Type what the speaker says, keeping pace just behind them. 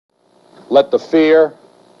let the fear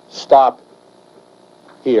stop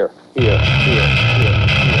here, here, here,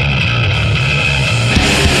 here.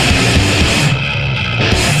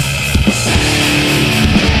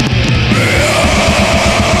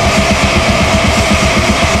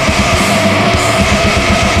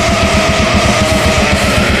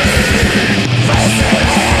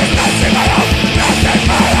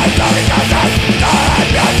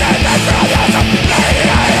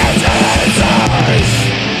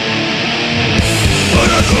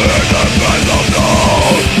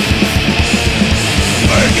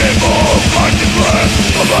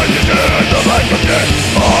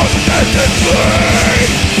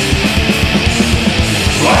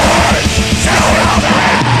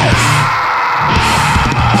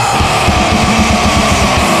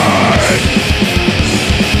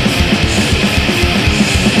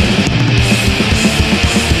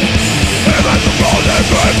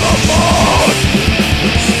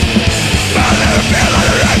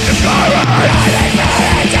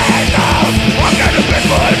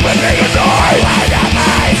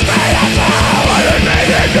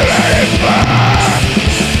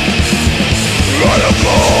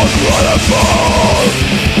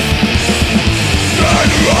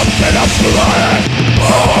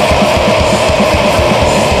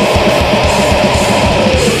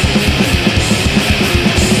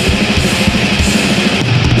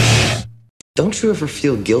 Don't you ever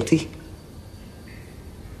feel guilty?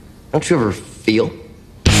 Don't you ever feel?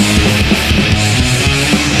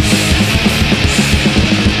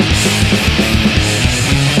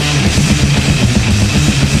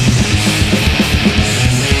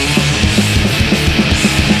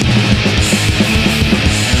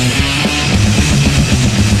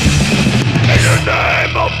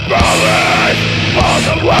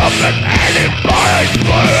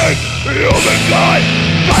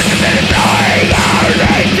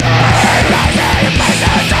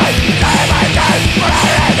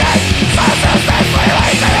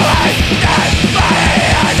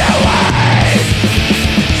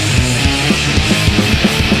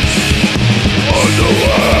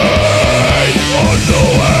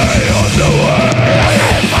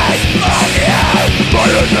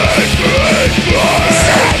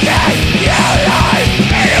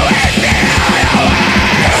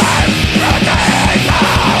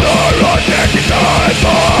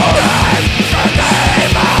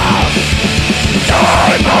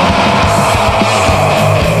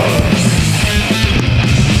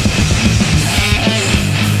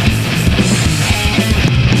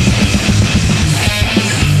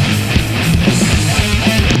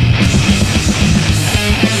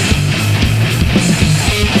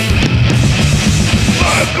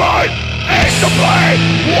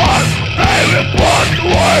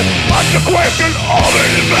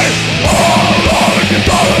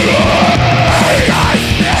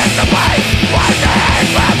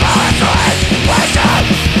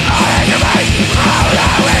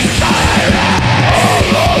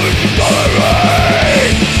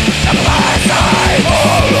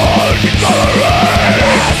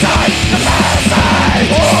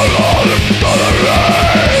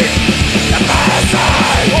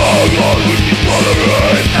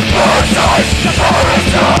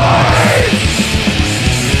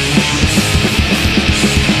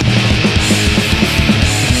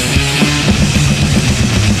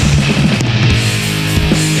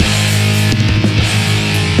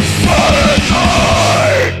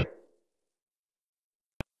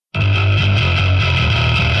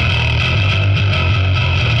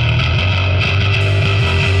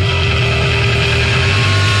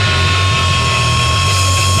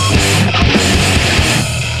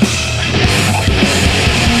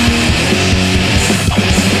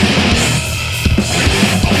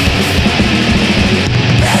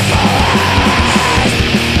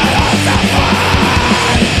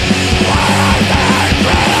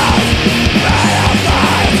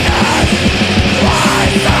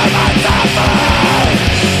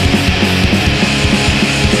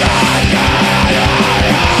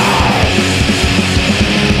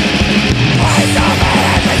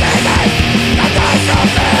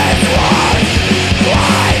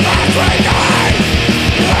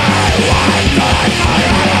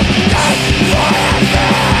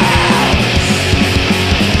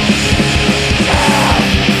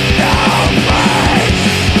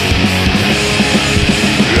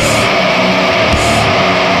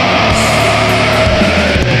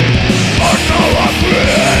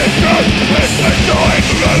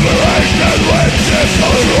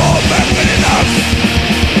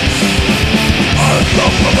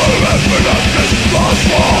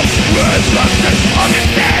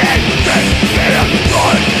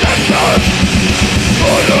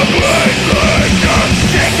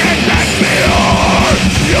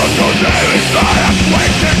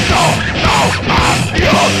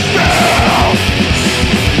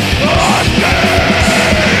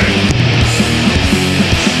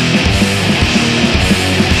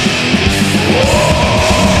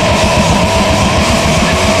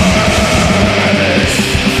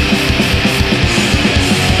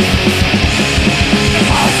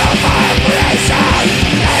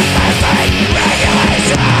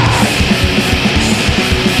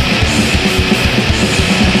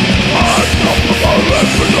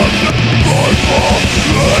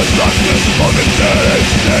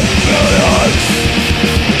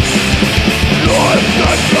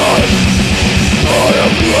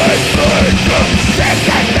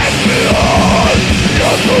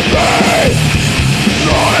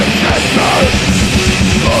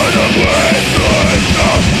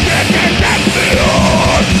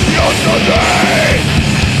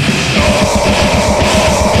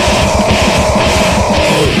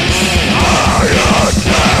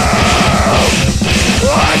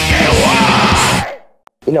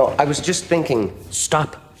 You know, I was just thinking.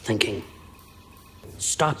 Stop thinking.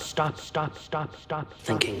 Stop thinking. It's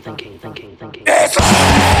a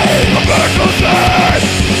personal thing.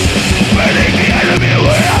 Winning the enemy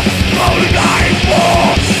we're only dying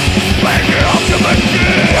for. Pleasure of the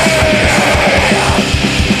machine.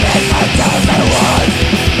 It's a chosen one.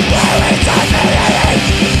 Where it's unending.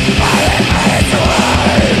 Violent is the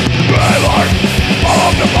way. Braveheart. All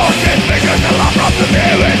of the bullshit figures the love from the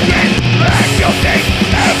mirror street. Let you think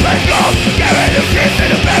and let go. Give it a kiss in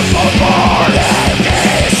the best for more.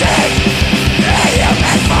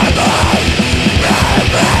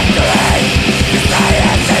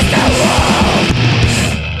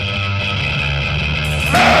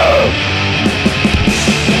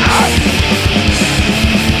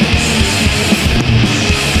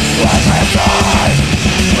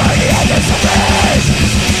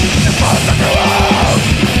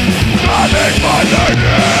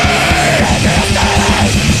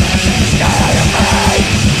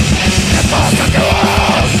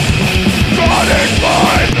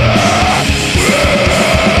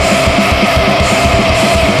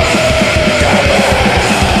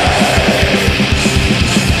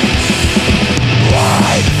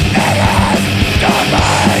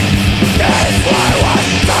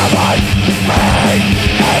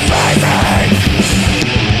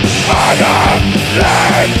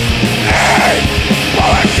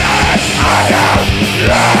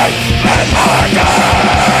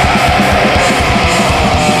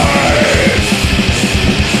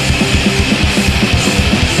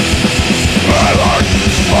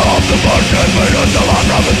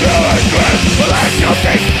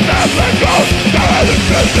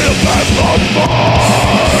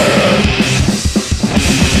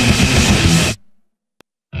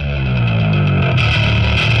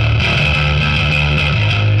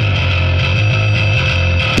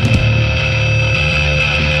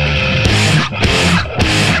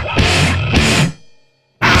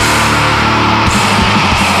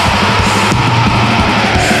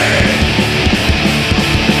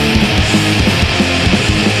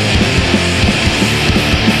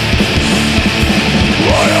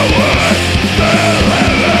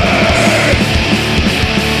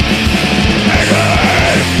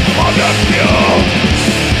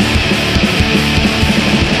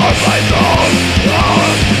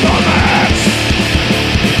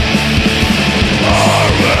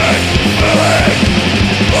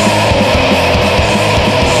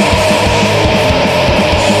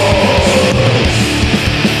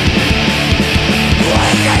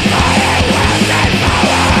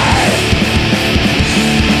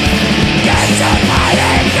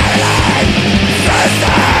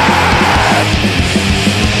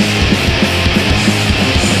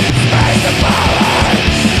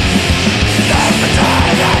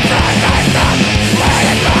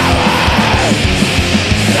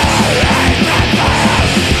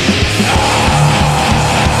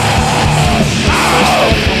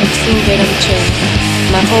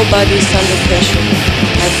 Body is under pressure.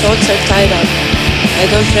 My thoughts are tied up. I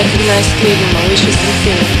don't recognize clearly my wishes and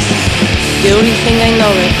feelings. The only thing I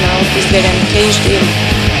know right now is that I'm caged in,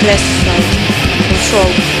 classified,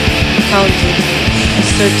 controlled, counted,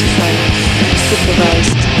 certified,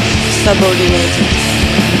 supervised, subordinated,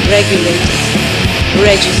 regulated,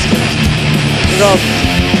 registered, robbed,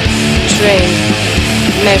 trained,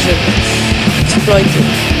 measured, exploited.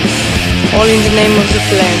 All in the name of the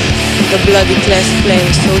plan. The bloody class plan,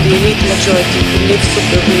 so the elite majority could live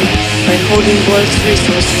superbly by holding world's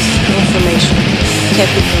resources, information,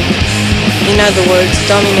 capital. In other words,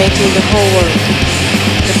 dominating the whole world.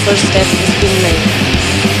 The first step has been made.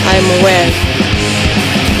 I am aware.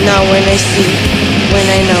 Now when I see, when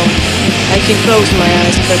I know, I can close my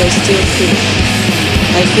eyes but I still feel.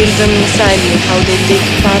 I feel them inside me, how they dig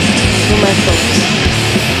past through my thoughts.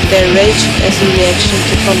 Their rage as a reaction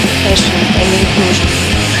to comprehension and inclusion.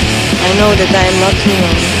 I know that I am not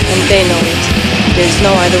alone, and they know it. There is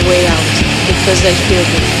no other way out, because I feel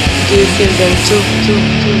them. Do you feel them too?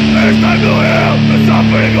 It's time to heal the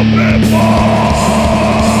suffering of people!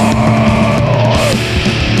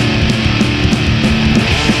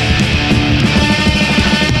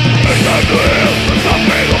 It's time to heal the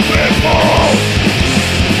suffering of people!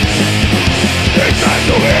 It's time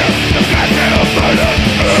to heal the passion of murder!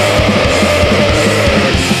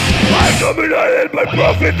 I'm dominated by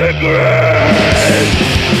profit and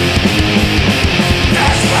greed!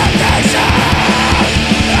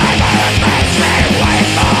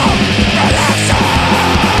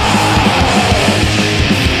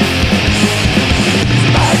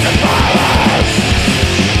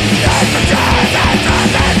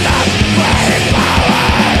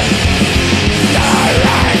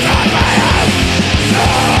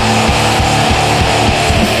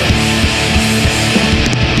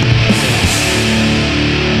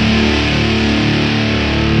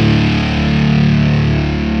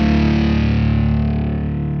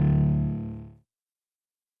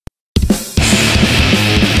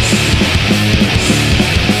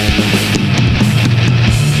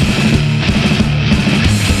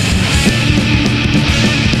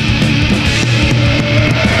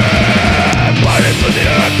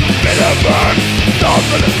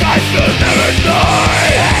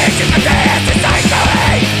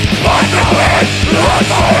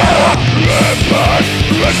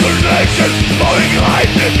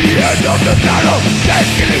 the shadow,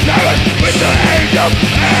 taking his heaven with the angels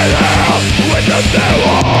and hell with the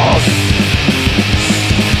devils.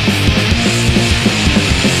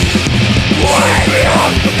 Way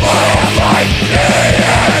beyond the point of light, it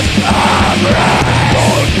is unreal.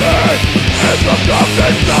 As the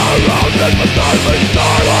darkness surrounded the silent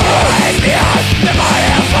silence. Way beyond the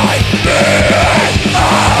point of light, it is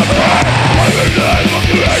unreal. By the name of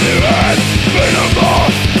the enemy, minimal,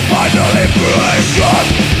 finally break us.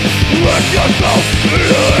 Let yourself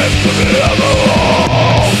live to the other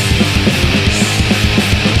world.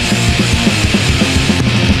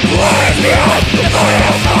 Way beyond the point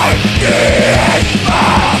of light, it is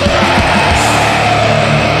unreal.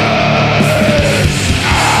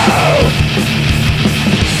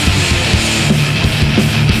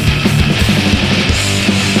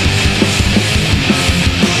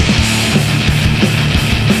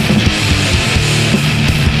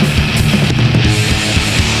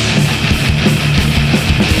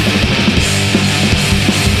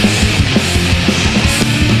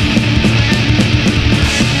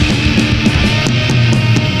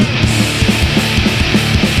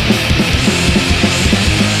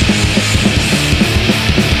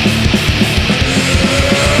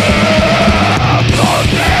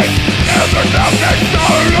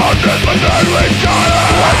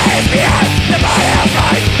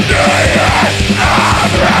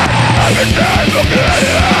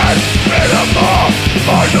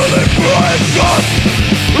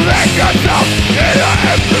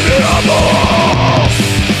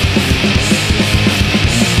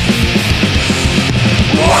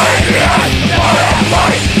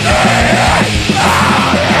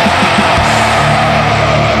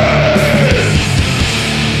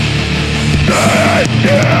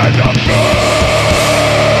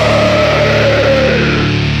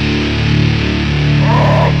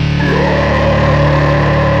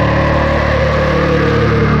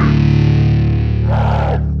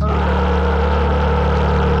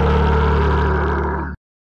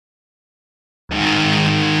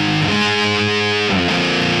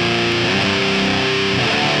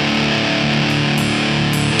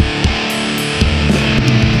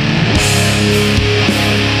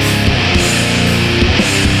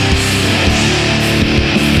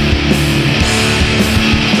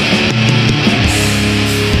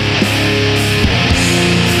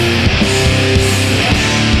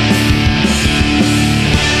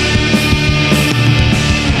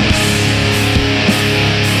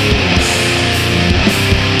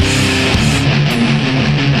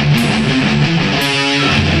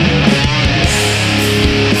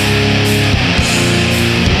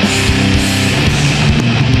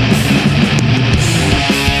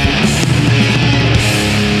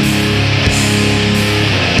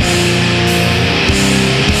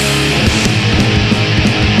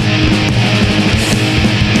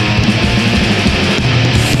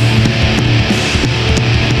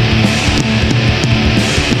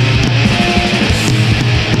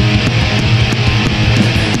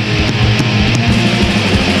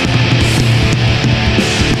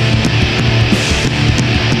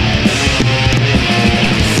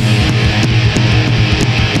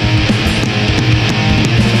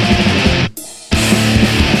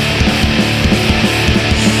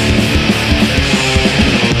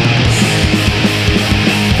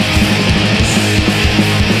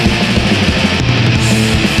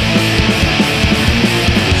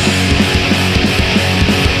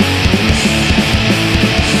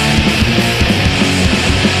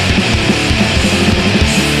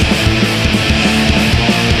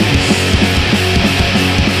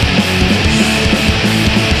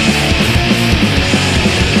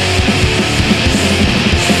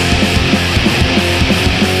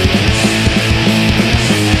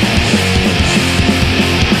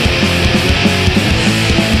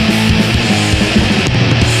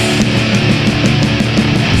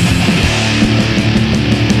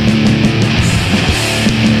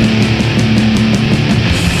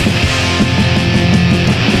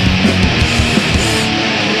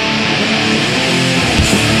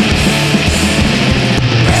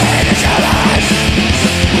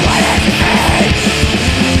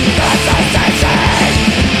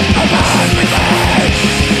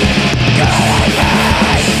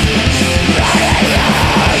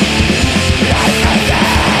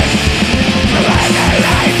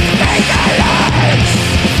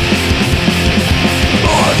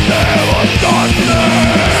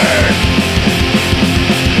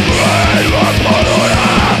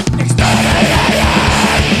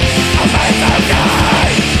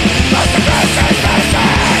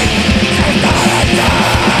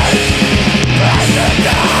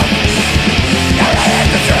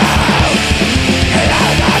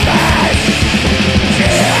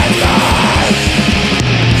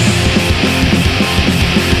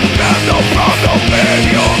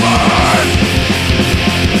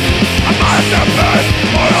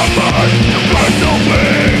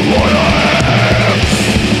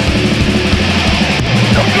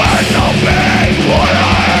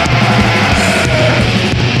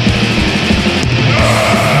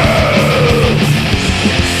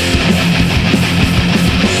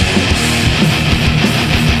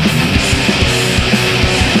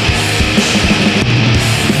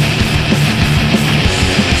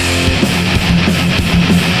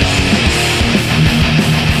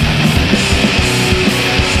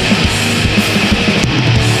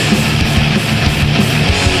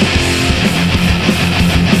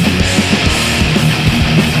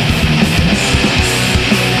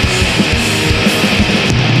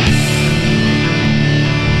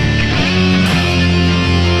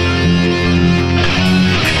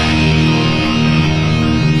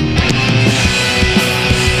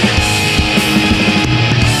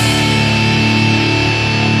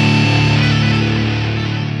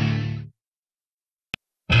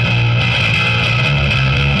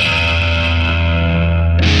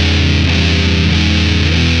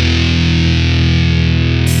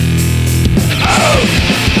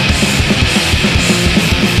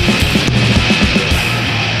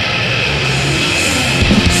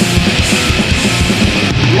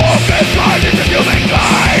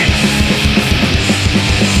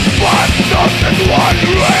 as one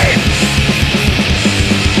race.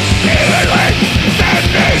 Evenly, that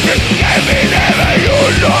nation can be never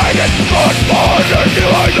united. Cross borders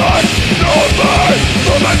divided. No man,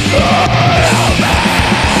 no man, no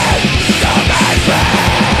man, no man,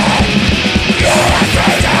 you're a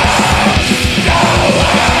traitor. No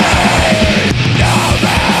way, no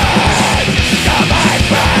man, no man,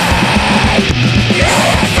 you're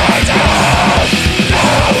a traitor. No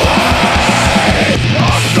way,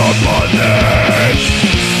 I'm not money.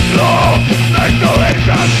 No, there's no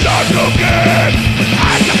income not to give.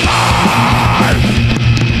 And the man,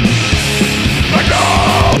 but no,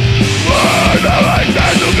 whenever I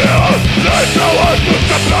stand to give, there's no one to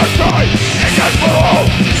supply. It can follow,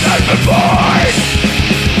 and be mine.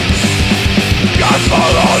 Just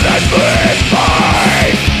follow that way,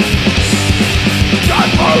 mine.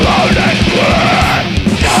 Just follow that way.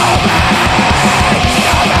 No man,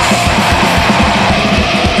 no man,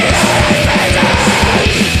 you're a traitor.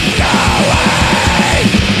 No way,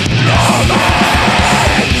 no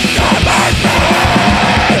man, no man,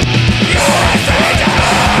 you're a traitor.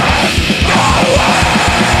 No way.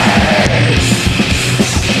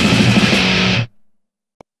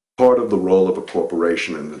 Part of the role of a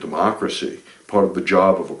corporation in the democracy, part of the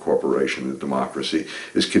job of a corporation in democracy,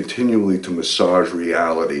 is continually to massage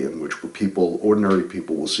reality in which people, ordinary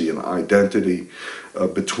people, will see an identity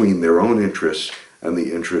between their own interests and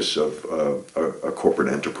the interests of a corporate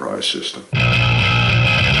enterprise system.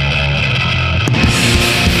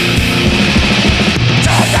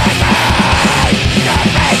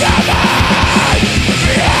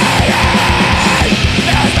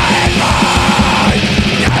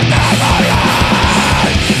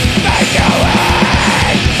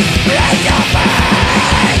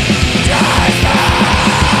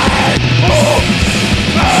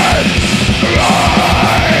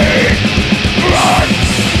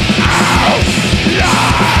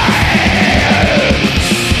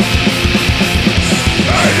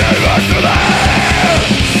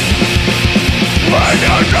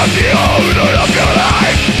 Of the owner of your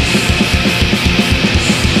life.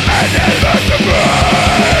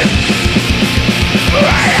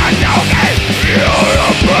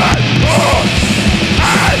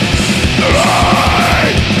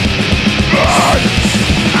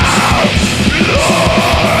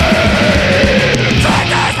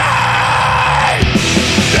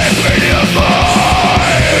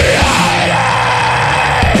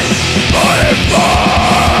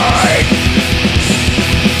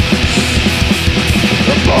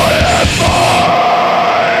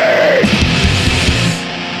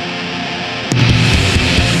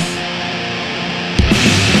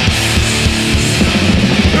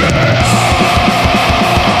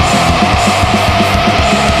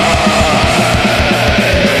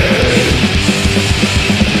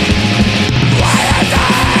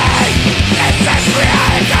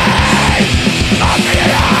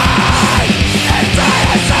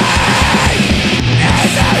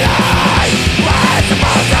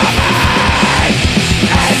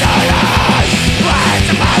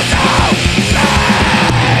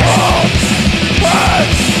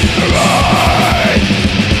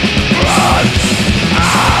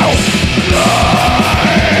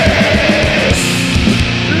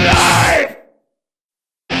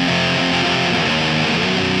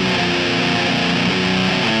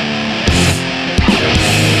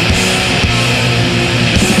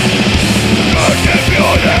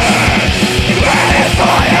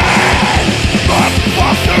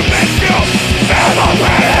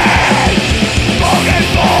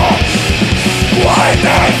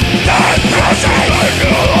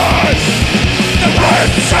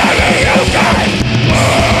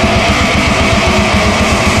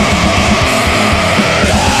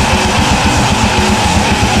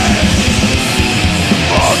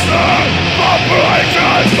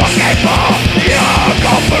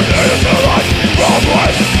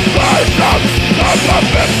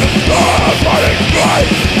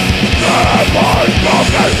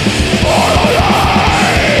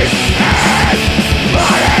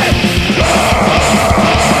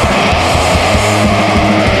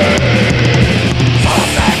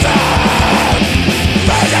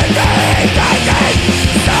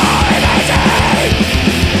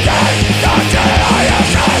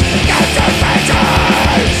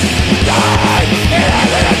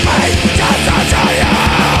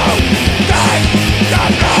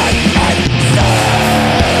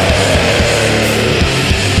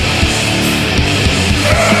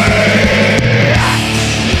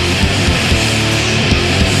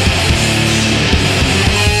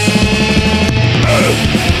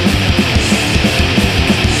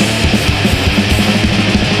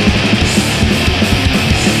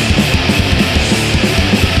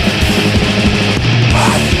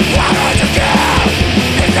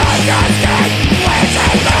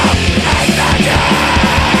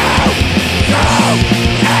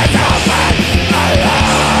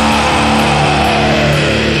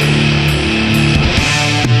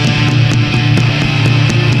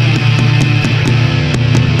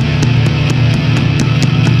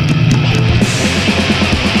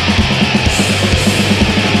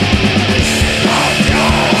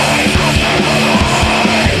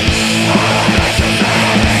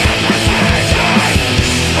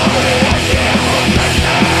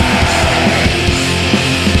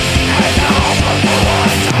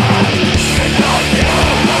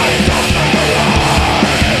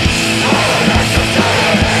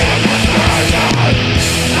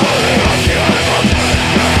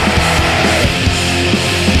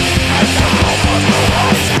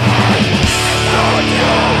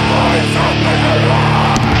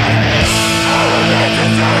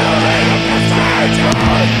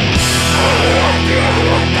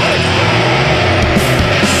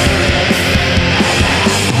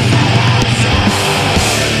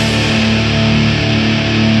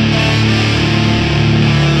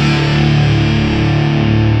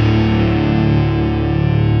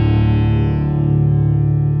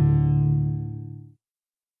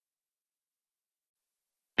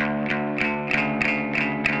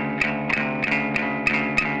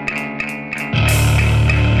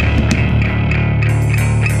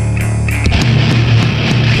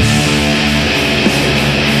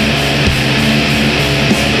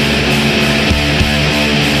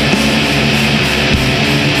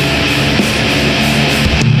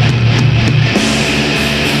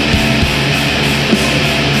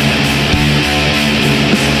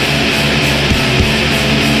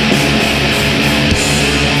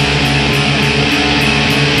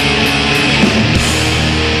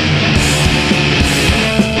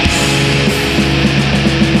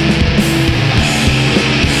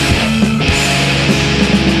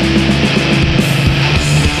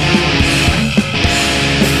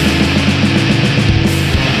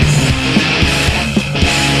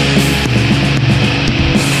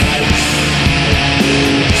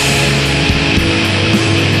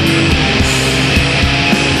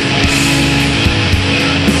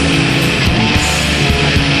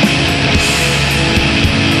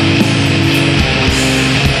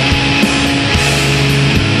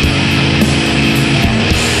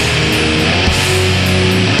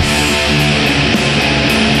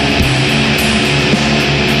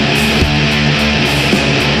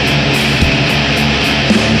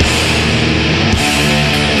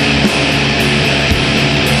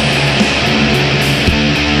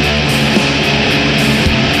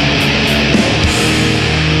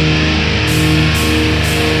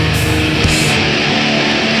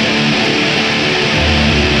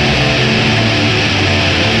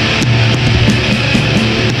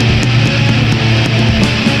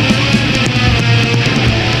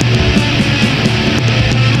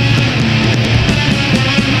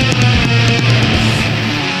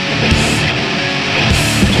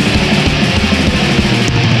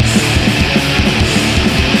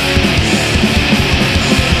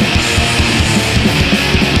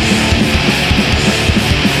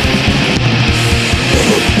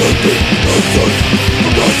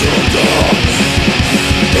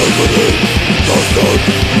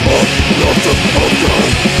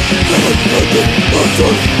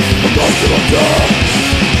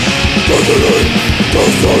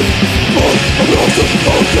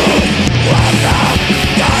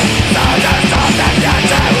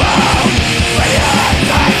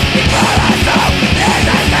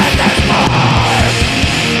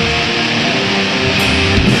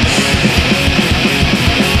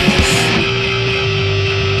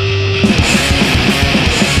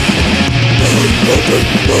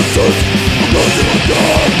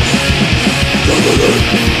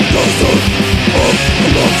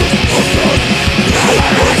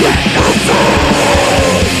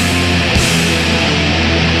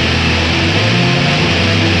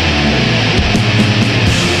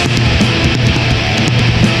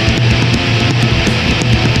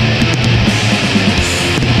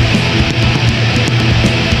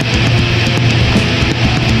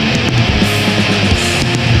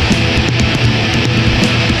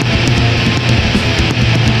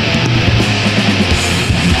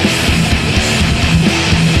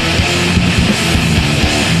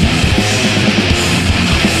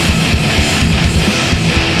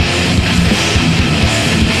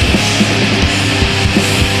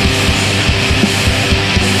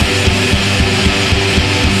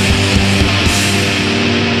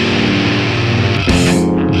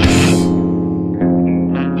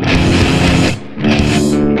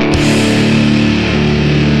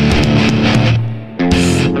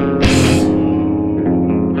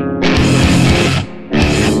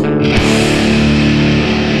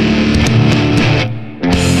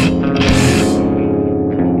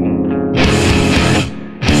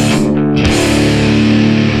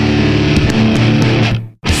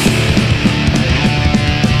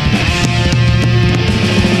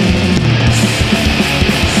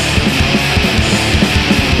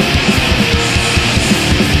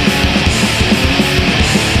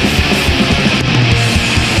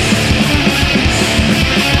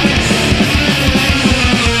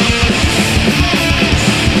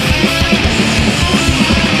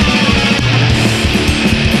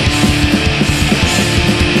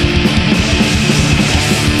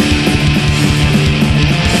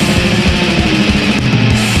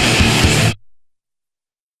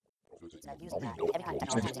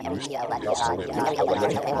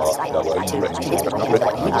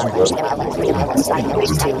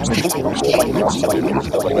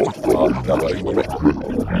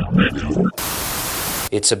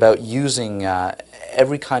 It's about using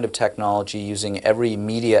every kind of technology, using every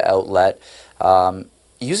media outlet,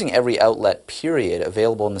 using every outlet, period,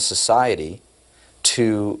 available in the society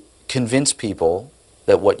to convince people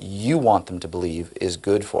that what you want them to believe is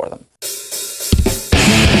good for them.